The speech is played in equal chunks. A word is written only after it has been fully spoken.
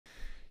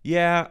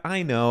Yeah,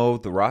 I know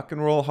the Rock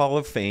and Roll Hall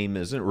of Fame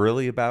isn't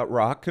really about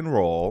rock and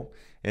roll,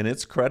 and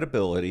its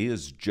credibility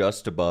is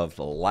just above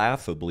the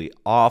laughably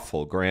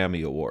awful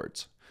Grammy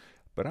Awards.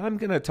 But I'm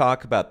going to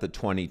talk about the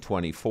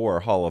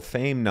 2024 Hall of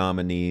Fame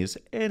nominees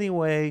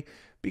anyway,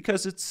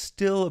 because it's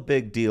still a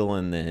big deal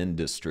in the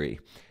industry.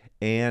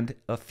 And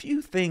a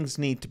few things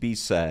need to be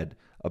said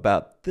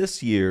about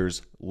this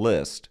year's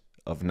list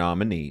of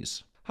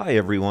nominees. Hi,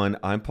 everyone.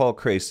 I'm Paul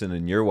Crayson,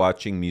 and you're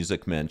watching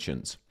Music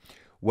Mentions.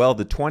 Well,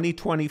 the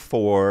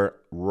 2024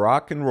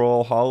 Rock and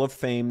Roll Hall of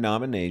Fame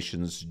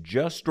nominations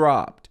just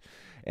dropped.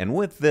 And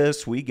with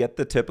this, we get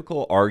the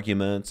typical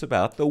arguments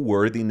about the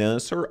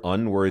worthiness or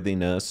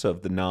unworthiness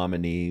of the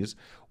nominees,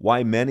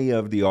 why many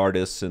of the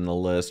artists in the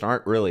list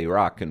aren't really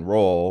rock and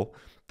roll,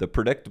 the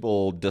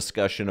predictable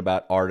discussion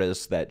about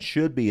artists that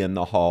should be in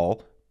the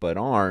hall but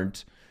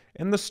aren't,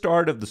 and the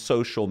start of the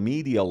social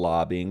media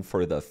lobbying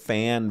for the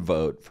fan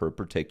vote for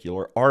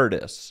particular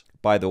artists.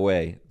 By the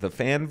way, the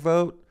fan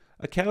vote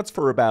accounts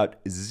for about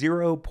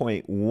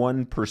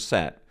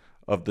 0.1%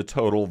 of the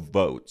total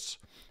votes,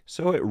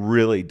 so it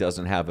really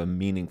doesn't have a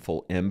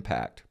meaningful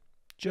impact,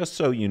 just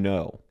so you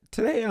know.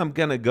 Today I'm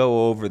going to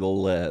go over the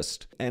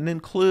list and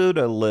include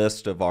a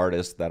list of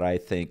artists that I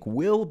think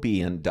will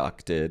be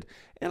inducted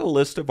and a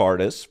list of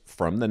artists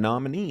from the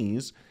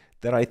nominees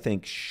that I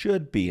think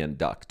should be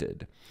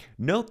inducted.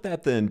 Note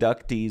that the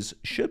inductees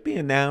should be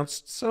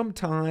announced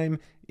sometime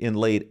in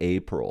late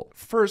April.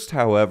 First,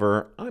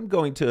 however, I'm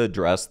going to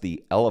address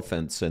the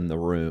elephants in the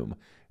room.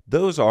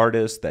 Those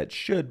artists that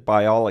should,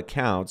 by all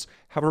accounts,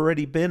 have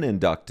already been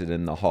inducted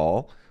in the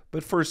hall,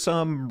 but for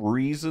some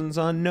reasons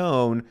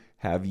unknown,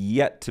 have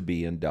yet to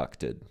be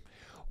inducted.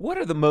 What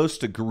are the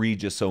most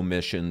egregious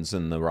omissions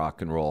in the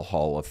Rock and Roll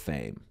Hall of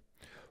Fame?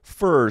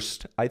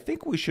 First, I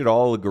think we should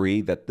all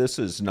agree that this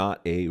is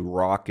not a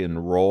rock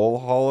and roll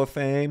Hall of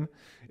Fame.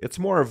 It's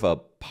more of a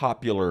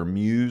popular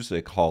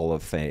music Hall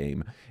of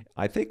Fame.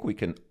 I think we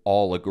can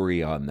all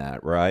agree on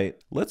that, right?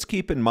 Let's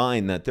keep in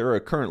mind that there are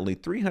currently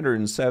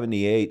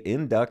 378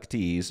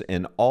 inductees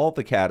in all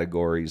the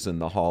categories in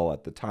the hall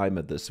at the time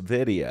of this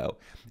video,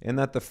 and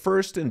that the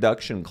first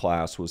induction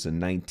class was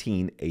in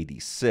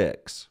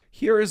 1986.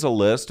 Here is a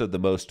list of the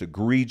most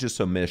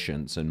egregious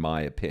omissions, in my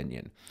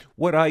opinion,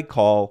 what I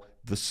call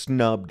the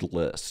snubbed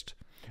list.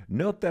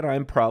 Note that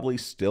I'm probably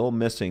still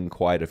missing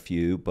quite a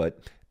few,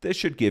 but this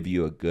should give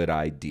you a good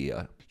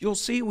idea. You'll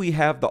see we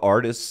have the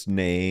artist's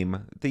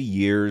name, the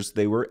years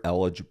they were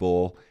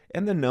eligible,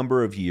 and the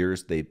number of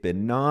years they've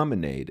been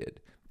nominated,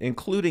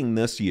 including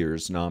this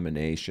year's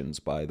nominations,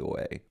 by the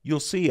way.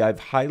 You'll see I've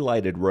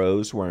highlighted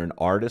rows where an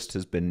artist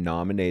has been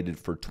nominated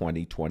for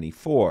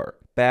 2024.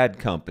 Bad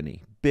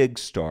Company, Big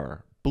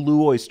Star,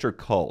 Blue Oyster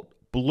Cult,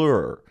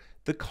 Blur,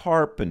 The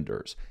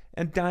Carpenters,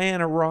 and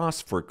Diana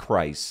Ross, for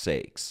Christ's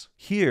sakes.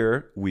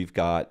 Here, we've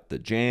got The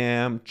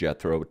Jam,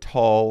 Jethro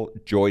Tull,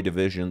 Joy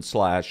Division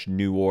 /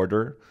 New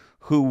Order,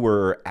 who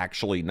were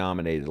actually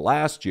nominated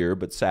last year,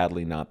 but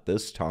sadly not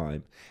this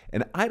time.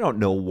 And I don't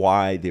know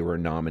why they were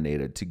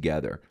nominated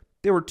together.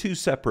 They were two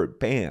separate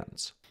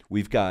bands.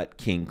 We've got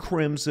King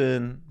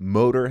Crimson,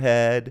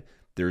 Motorhead,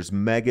 there's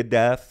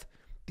Megadeth.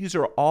 These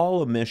are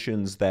all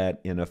omissions that,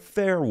 in a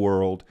fair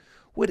world,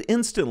 would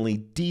instantly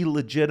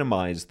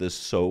delegitimize this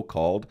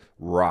so-called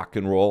Rock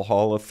and Roll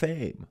Hall of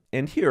Fame.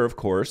 And here, of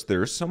course,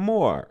 there's some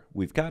more.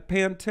 We've got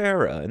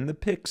Pantera and the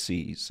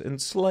Pixies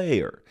and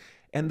Slayer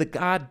and the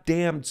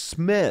goddamned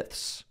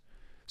Smiths,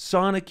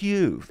 Sonic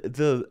Youth,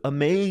 the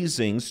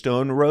amazing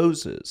Stone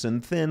Roses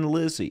and Thin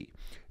Lizzy.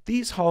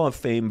 These Hall of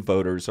Fame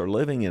voters are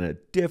living in a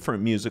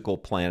different musical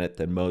planet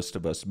than most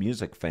of us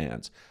music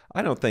fans.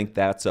 I don't think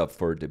that's up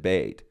for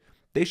debate.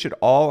 They should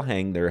all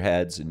hang their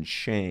heads in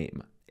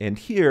shame. And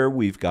here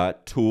we've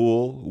got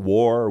Tool,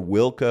 War,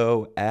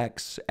 Wilco,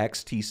 X,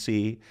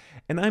 XTC,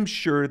 and I'm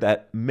sure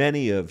that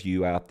many of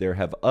you out there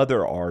have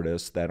other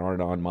artists that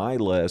aren't on my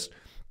list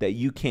that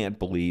you can't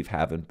believe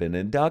haven't been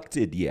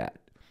inducted yet.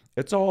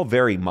 It's all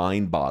very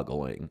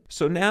mind-boggling.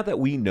 So now that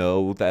we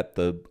know that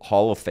the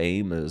Hall of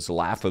Fame is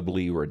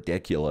laughably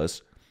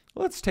ridiculous,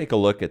 let's take a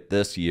look at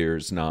this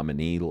year's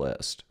nominee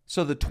list.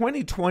 So the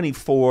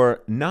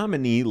 2024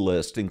 nominee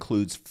list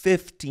includes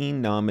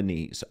 15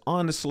 nominees.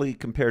 Honestly,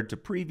 compared to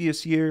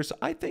previous years,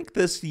 I think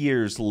this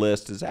year's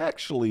list is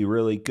actually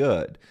really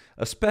good,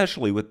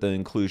 especially with the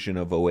inclusion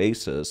of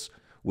Oasis,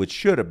 which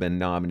should have been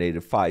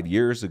nominated 5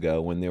 years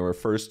ago when they were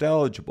first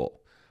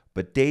eligible.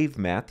 But Dave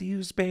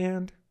Matthews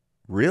Band?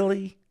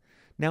 Really?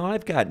 Now,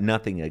 I've got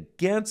nothing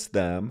against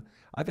them.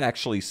 I've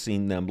actually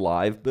seen them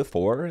live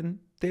before, and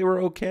they were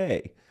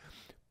okay.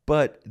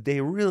 But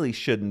they really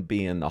shouldn't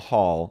be in the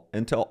hall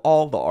until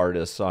all the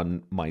artists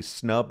on my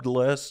snubbed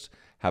list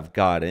have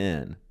got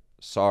in.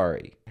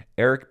 Sorry.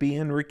 Eric B.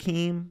 and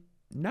Rakim?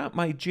 Not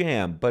my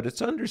jam, but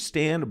it's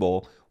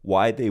understandable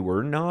why they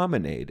were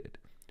nominated.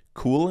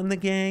 Kool and the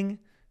Gang?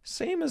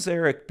 Same as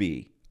Eric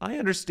B. I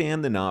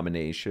understand the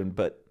nomination,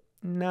 but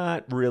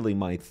not really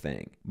my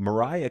thing.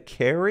 Mariah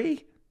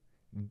Carey?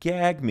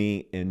 Gag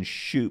me and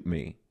shoot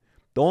me.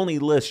 The only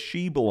list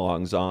she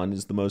belongs on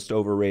is the most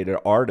overrated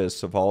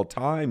artists of all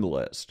time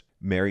list.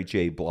 Mary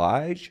J.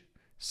 Blige,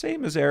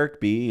 same as Eric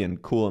B.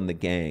 and Kool and the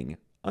Gang.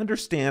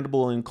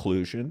 Understandable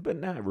inclusion, but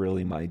not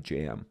really my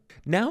jam.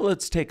 Now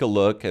let's take a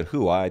look at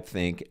who I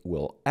think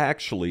will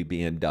actually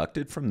be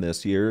inducted from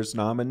this year's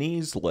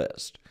nominees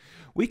list.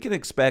 We can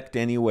expect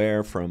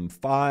anywhere from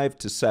 5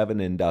 to 7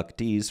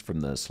 inductees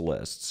from this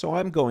list, so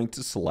I'm going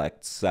to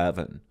select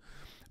 7.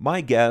 My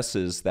guess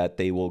is that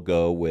they will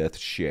go with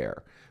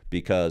Cher,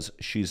 because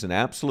she's an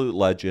absolute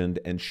legend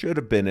and should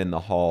have been in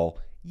the Hall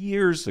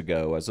years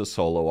ago as a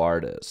solo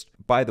artist.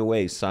 By the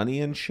way, Sonny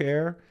and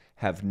Cher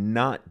have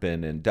not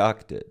been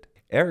inducted.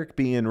 Eric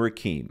B. and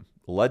Rakim,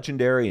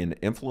 legendary and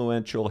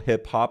influential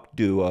hip-hop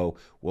duo,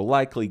 will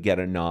likely get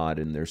a nod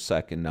in their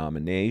second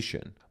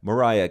nomination.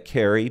 Mariah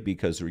Carey,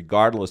 because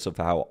regardless of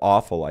how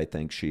awful I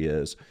think she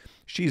is,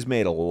 she's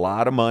made a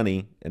lot of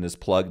money and is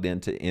plugged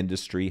into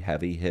industry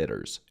heavy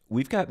hitters.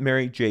 We've got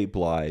Mary J.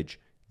 Blige,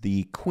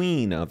 the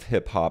queen of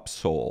hip-hop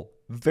soul,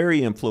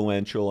 very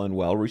influential and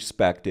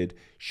well-respected.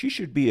 She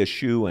should be a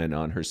shoo-in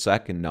on her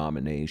second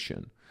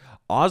nomination.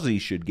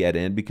 Ozzy should get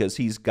in because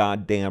he's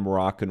goddamn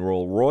rock and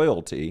roll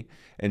royalty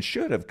and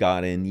should have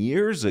got in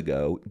years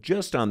ago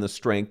just on the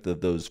strength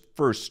of those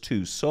first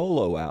 2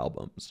 solo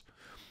albums.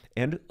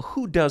 And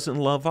who doesn't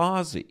love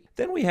Ozzy?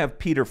 Then we have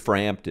Peter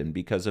Frampton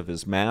because of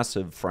his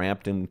massive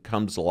Frampton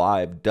Comes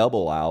Alive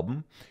double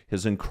album,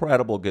 his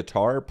incredible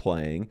guitar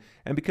playing,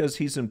 and because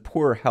he's in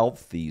poor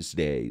health these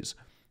days.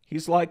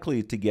 He's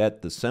likely to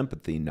get the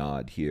sympathy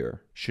nod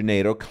here.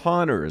 Sinead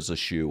O'Connor is a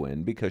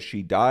shoo-in because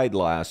she died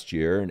last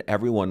year and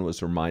everyone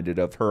was reminded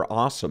of her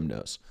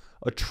awesomeness,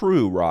 a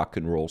true rock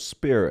and roll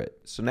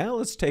spirit. So now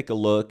let's take a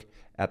look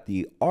at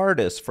the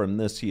artists from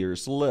this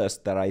year's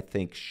list that I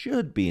think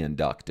should be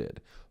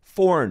inducted.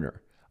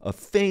 Foreigner, a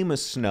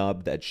famous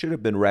snub that should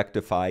have been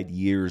rectified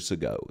years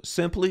ago.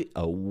 Simply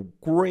a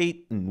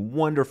great and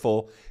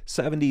wonderful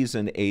 70s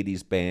and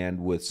 80s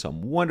band with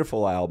some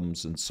wonderful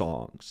albums and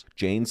songs.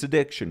 Jane's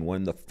Addiction,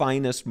 one of the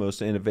finest,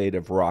 most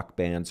innovative rock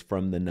bands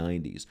from the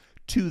 90s.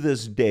 To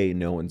this day,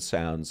 no one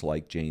sounds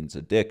like Jane's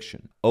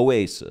Addiction.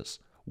 Oasis,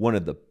 one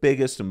of the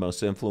biggest and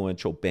most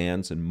influential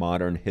bands in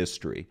modern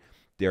history.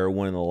 They are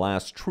one of the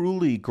last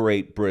truly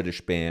great British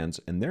bands,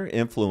 and their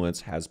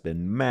influence has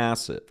been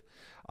massive.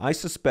 I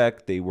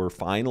suspect they were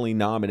finally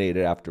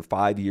nominated after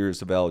 5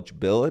 years of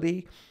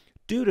eligibility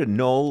due to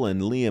Noel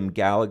and Liam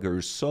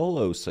Gallagher's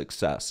solo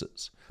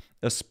successes,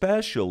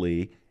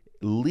 especially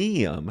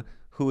Liam,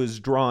 who is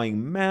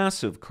drawing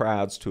massive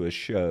crowds to his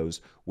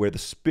shows where the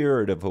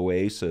spirit of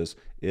Oasis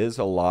is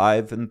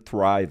alive and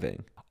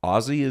thriving.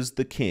 Ozzy is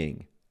the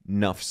king.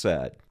 Nuff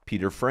said.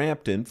 Peter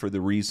Frampton, for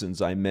the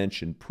reasons I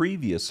mentioned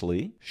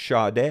previously.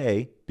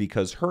 Sade,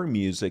 because her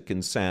music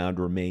and sound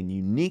remain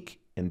unique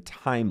and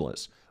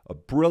timeless. A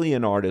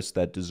brilliant artist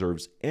that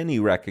deserves any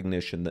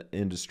recognition the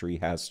industry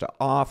has to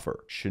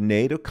offer.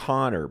 Sinead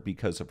O'Connor,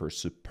 because of her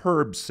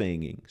superb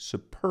singing,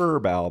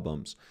 superb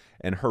albums,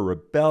 and her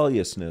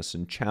rebelliousness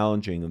and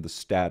challenging of the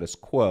status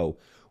quo,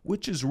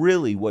 which is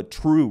really what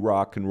true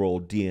rock and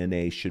roll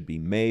DNA should be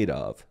made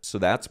of. So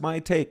that's my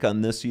take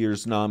on this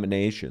year's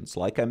nominations.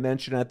 Like I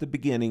mentioned at the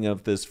beginning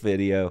of this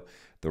video,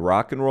 the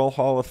Rock and Roll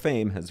Hall of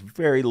Fame has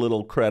very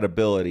little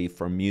credibility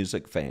from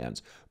music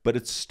fans, but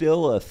it's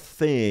still a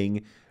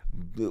thing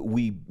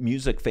we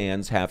music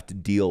fans have to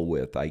deal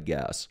with, I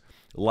guess.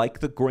 Like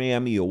the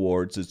Grammy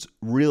Awards, it's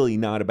really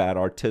not about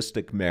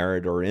artistic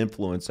merit or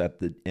influence at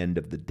the end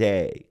of the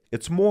day.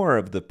 It's more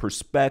of the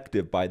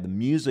perspective by the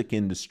music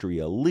industry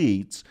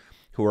elites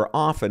who are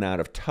often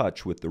out of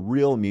touch with the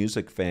real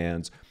music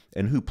fans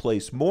and who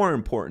place more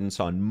importance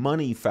on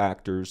money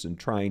factors and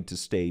trying to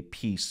stay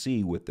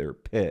PC with their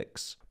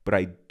picks. But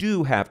I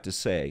do have to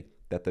say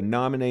that the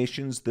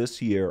nominations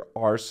this year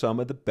are some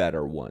of the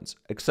better ones,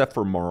 except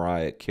for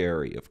Mariah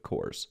Carey, of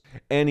course.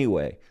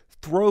 Anyway,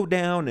 throw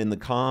down in the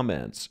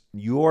comments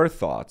your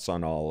thoughts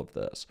on all of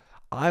this.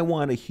 I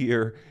want to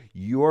hear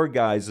your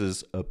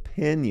guys'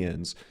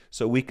 opinions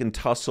so we can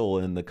tussle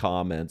in the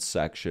comments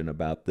section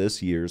about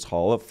this year's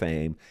Hall of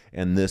Fame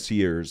and this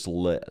year's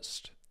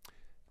list.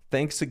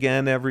 Thanks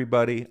again,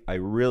 everybody. I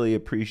really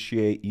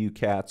appreciate you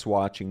cats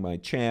watching my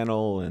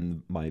channel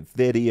and my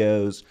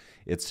videos.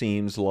 It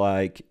seems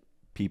like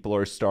people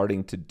are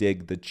starting to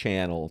dig the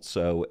channel,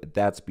 so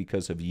that's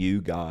because of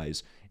you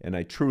guys, and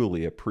I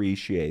truly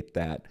appreciate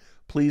that.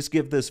 Please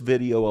give this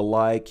video a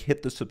like,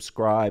 hit the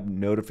subscribe,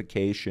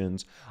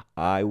 notifications.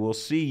 I will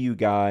see you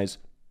guys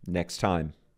next time.